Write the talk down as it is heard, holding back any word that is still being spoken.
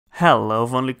Hello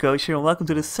everyone, Lucoshi, and welcome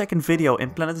to the second video in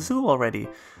Planet Zoo already.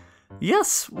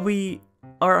 Yes, we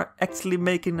are actually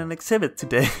making an exhibit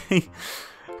today.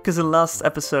 Because in the last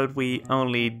episode we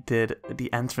only did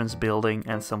the entrance building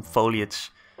and some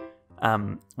foliage.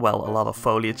 Well, a lot of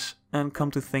foliage. And come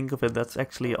to think of it, that's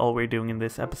actually all we're doing in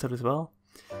this episode as well.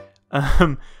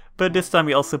 But this time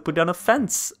we also put down a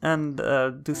fence and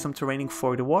do some terraining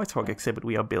for the Warthog exhibit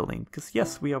we are building. Because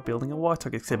yes, we are building a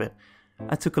Warthog exhibit.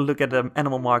 I took a look at the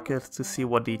animal market to see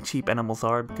what the cheap animals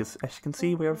are, because as you can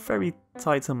see we are very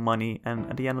tight on money, and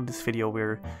at the end of this video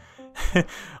we're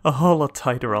a whole lot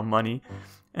tighter on money,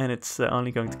 and it's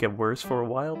only going to get worse for a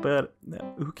while, but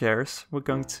who cares? We're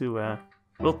going to,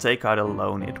 we'll take out a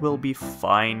loan, it will be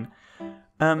fine.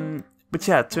 But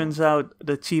yeah, it turns out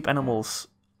the cheap animals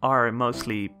are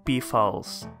mostly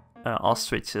peafowls,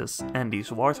 ostriches and these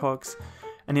warthogs.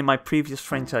 And in my previous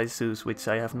franchise zoos, which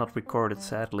I have not recorded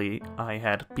sadly, I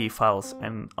had peafowls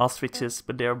and ostriches,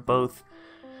 but they're both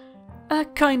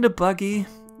kinda buggy.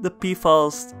 The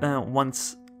peafowls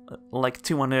want like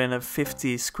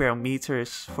 250 square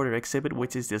meters for their exhibit,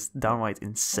 which is just downright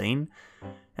insane.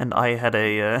 And I had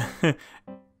a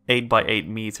 8 by 8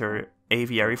 meter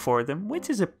aviary for them, which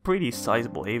is a pretty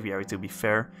sizable aviary to be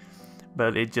fair.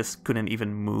 But it just couldn't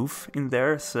even move in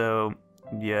there, so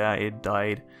yeah, it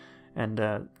died.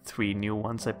 And 3 new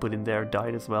ones I put in there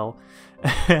died as well.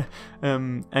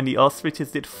 And the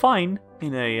ostriches did fine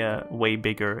in a way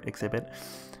bigger exhibit.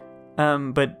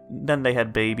 But then they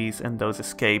had babies and those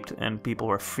escaped, and people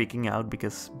were freaking out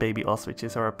because baby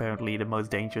ostriches are apparently the most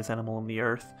dangerous animal on the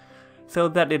earth. So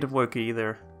that didn't work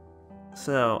either.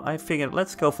 So I figured,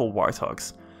 let's go for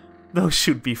warthogs. Those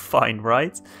should be fine,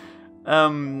 right?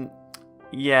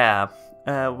 Yeah,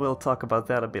 we'll talk about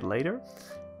that a bit later.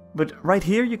 But right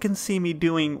here you can see me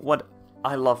doing what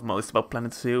I love most about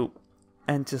Planet Zoo,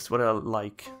 and just what I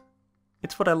like.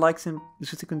 It's what I liked in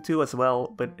Zootopia 2 as well,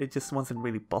 but it just wasn't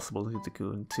really possible in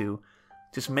Zootopia 2.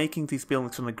 Just making these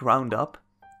buildings from the ground up,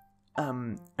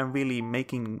 and really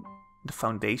making the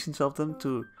foundations of them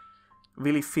to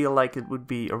really feel like it would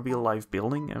be a real life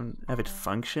building and have it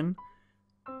function.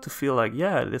 To feel like,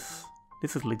 yeah, this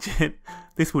is legit,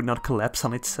 this would not collapse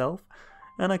on itself.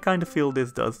 And I kind of feel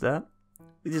this does that.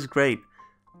 Which is great.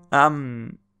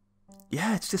 Yeah,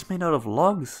 it's just made out of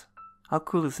logs. How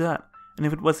cool is that? And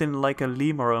if it was in like a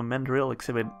lemur or a mandrill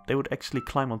exhibit, they would actually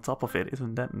climb on top of it.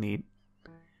 Isn't that neat?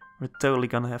 We're totally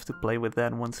gonna have to play with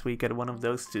that once we get one of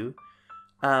those two.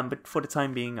 But for the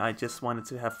time being, I just wanted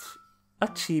to have a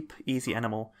cheap, easy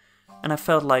animal. And I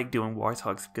felt like doing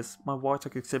warthogs, because my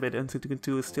warthog exhibit in Zootopia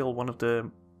 2 is still one of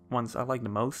the ones I like the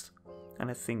most.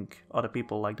 And I think other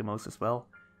people like the most as well.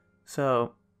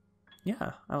 So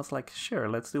yeah, I was like, sure,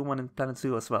 let's do one in Planet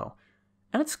Zoo as well.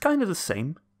 And it's kind of the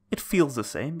same. It feels the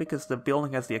same, because the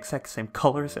building has the exact same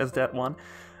colors as that one.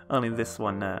 Only this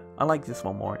one, I like this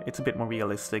one more. It's a bit more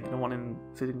realistic. The one in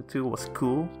Zootopia 2 was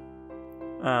cool.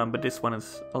 But this one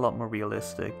is a lot more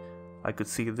realistic. I could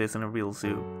see this in a real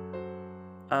zoo.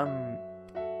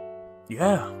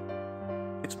 Yeah.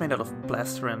 It's made out of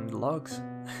plaster and logs.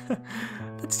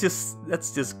 That's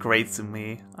just great to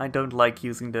me. I don't like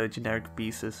using the generic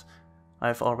pieces.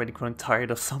 I've already grown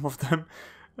tired of some of them,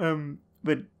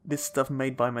 but this stuff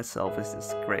made by myself is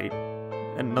just great.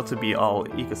 And not to be all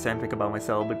egocentric about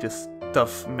myself, but just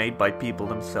stuff made by people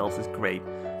themselves is great.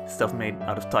 Stuff made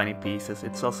out of tiny pieces.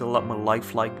 It's also a lot more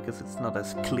lifelike because it's not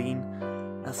as clean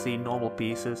as the normal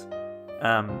pieces.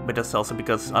 But that's also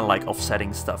because I like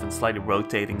offsetting stuff and slightly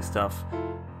rotating stuff.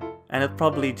 And it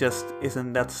probably just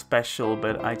isn't that special,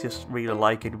 but I just really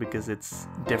like it because it's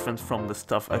different from the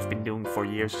stuff I've been doing for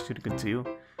years to the two.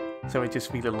 So I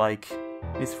just really like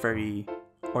this very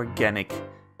organic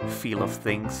feel of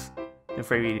things. They're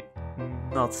very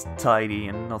not tidy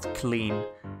and not clean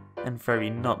and very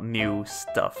not new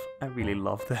stuff. I really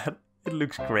love that. It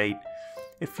looks great.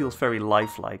 It feels very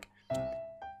lifelike.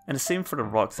 And the same for the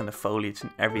rocks and the foliage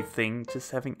and everything.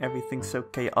 Just having everything so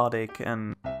chaotic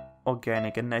and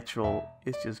organic and natural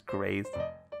is just great.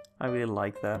 I really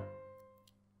like that.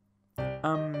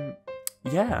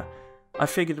 Yeah, I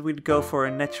figured we'd go for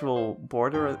a natural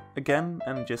border again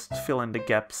and just fill in the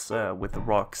gaps with the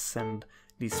rocks and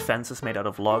these fences made out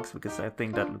of logs, because I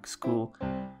think that looks cool.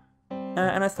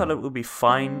 And I thought it would be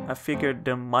fine. I figured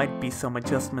there might be some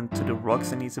adjustment to the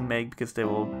rocks I need to make, because they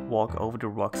will walk over the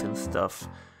rocks and stuff.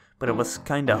 But I was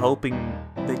kinda hoping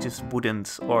they just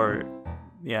wouldn't, or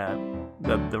yeah,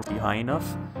 that they're high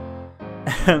enough.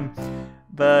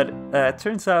 But it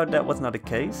turns out that was not the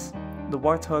case. The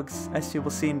warthogs, as you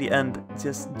will see in the end,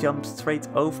 just jump straight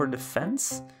over the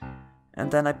fence. And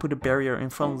then I put a barrier in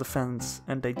front of the fence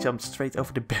and they jumped straight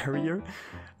over the barrier.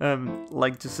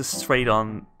 Like just a straight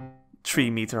on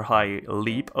 3-meter high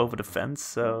leap over the fence.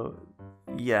 So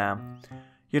yeah,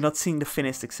 you're not seeing the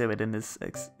finished exhibit in this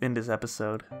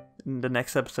episode. In the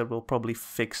next episode we'll probably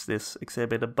fix this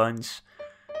exhibit a bunch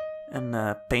and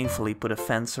painfully put a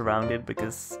fence around it,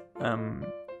 because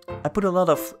I put a lot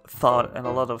of thought and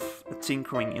a lot of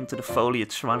tinkering into the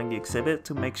foliage surrounding the exhibit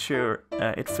to make sure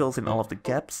it fills in all of the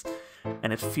gaps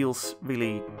and it feels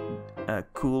really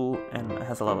cool and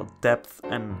has a lot of depth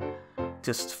and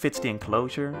just fits the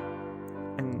enclosure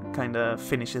and kind of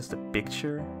finishes the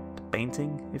picture, the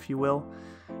painting, if you will,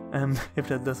 if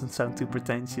that doesn't sound too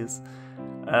pretentious.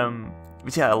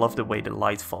 But yeah, I love the way the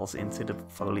light falls into the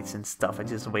foliage and stuff, and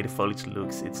just the way the foliage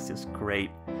looks, it's just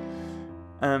great.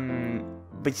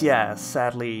 But yeah,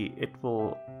 sadly it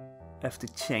will have to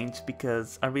change,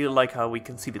 because I really like how we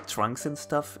can see the trunks and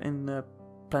stuff in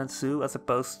Planet Zoo, as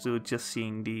opposed to just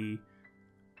seeing the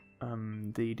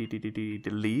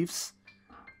leaves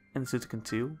in Zootopia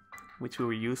 2, which we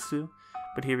were used to.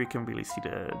 But here we can really see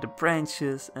the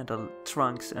branches and the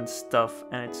trunks and stuff,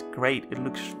 and it's great. It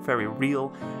looks very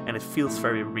real and it feels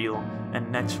very real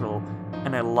and natural,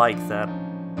 and I like that.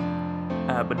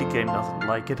 But the game doesn't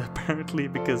like it apparently,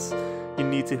 because you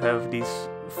need to have these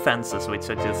fences which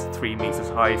are just 3 meters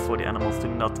high for the animals to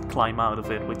not climb out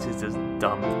of it, which is just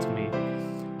dumb to me.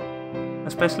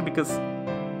 Especially because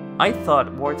I thought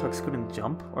warthogs couldn't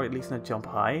jump, or at least not jump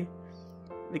high.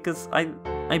 Because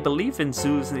I believe in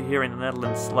zoos here in the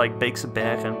Netherlands, like Beekse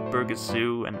Berg and Burgers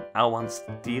Zoo and Ouwehands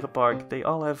Dierenpark, they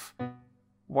all have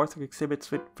warthog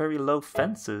exhibits with very low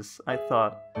fences, I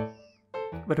thought.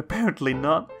 But apparently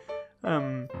not.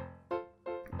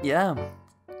 Yeah.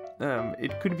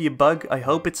 It could be a bug, I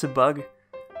hope it's a bug.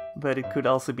 But it could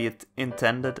also be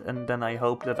intended, and then I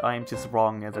hope that I'm just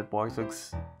wrong and that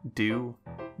warthogs do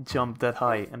jump that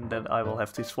high, and that I will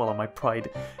have to swallow my pride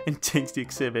and change the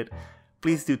exhibit.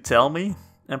 Please do tell me,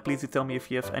 and please do tell me if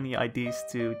you have any ideas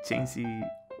to change the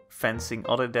fencing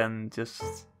other than just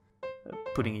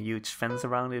putting a huge fence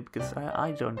around it, because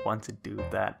I don't want to do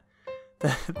that.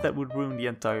 That would ruin the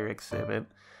entire exhibit.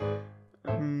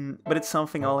 But it's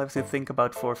something I'll have to think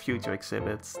about for future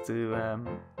exhibits, to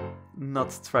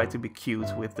not try to be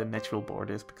cute with the natural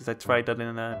borders, because I tried that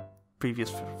in a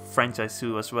previous franchise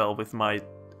zoo as well with my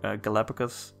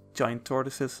Galapagos giant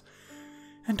tortoises.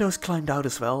 And those climbed out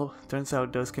as well. Turns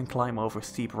out those can climb over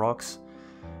steep rocks.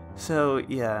 So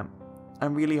yeah,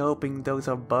 I'm really hoping those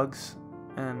are bugs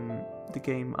and the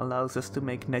game allows us to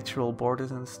make natural borders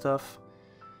and stuff.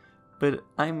 But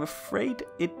I'm afraid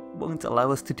it won't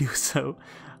allow us to do so.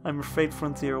 I'm afraid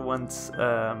Frontier wants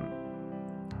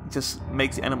just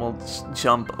make the animals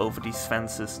jump over these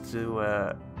fences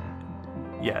to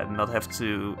yeah, not have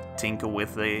to tinker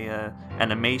with the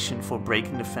animation for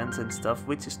breaking the fence and stuff,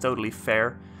 which is totally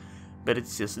fair. But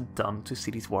it's just dumb to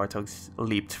see these warthogs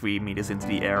leap 3 meters into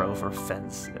the air over a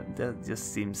fence. That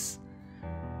just seems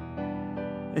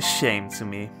a shame to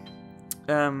me.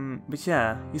 But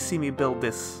yeah, you see me build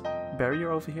this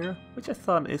barrier over here, which I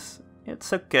thought it's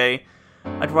okay.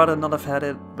 I'd rather not have had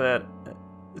it, but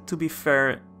to be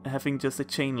fair, having just a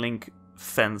chain link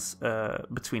fence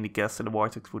between the guests and the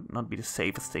warthogs would not be the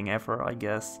safest thing ever, I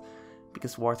guess,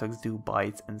 because warthogs do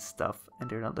bite and stuff, and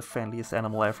they're not the friendliest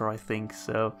animal ever, I think.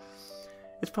 So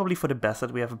it's probably for the best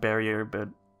that we have a barrier, but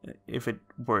if it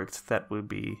worked, that would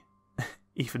be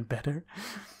even better.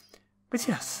 But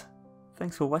yes,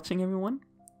 thanks for watching, everyone.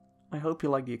 I hope you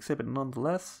like the exhibit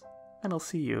nonetheless, and I'll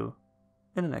see you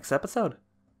in the next episode.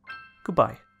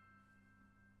 Goodbye.